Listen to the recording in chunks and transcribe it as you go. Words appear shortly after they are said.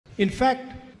In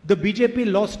fact, the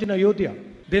BJP lost in Ayodhya.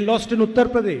 They lost in Uttar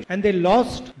Pradesh, and they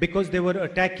lost because they were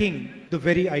attacking the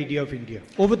very idea of India.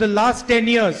 Over the last 10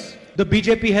 years, the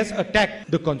BJP has attacked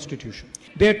the constitution.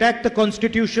 They attack the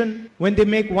constitution when they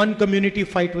make one community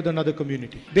fight with another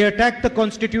community. They attack the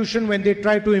constitution when they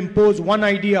try to impose one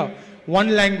idea,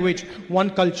 one language, one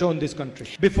culture on this country.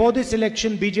 Before this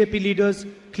election, BJP leaders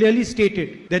clearly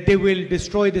stated that they will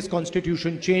destroy this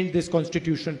constitution, change this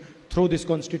constitution, throw this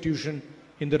constitution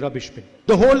in the rubbish bin.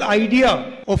 The whole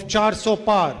idea of 400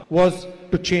 Par was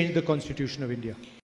to change the constitution of India.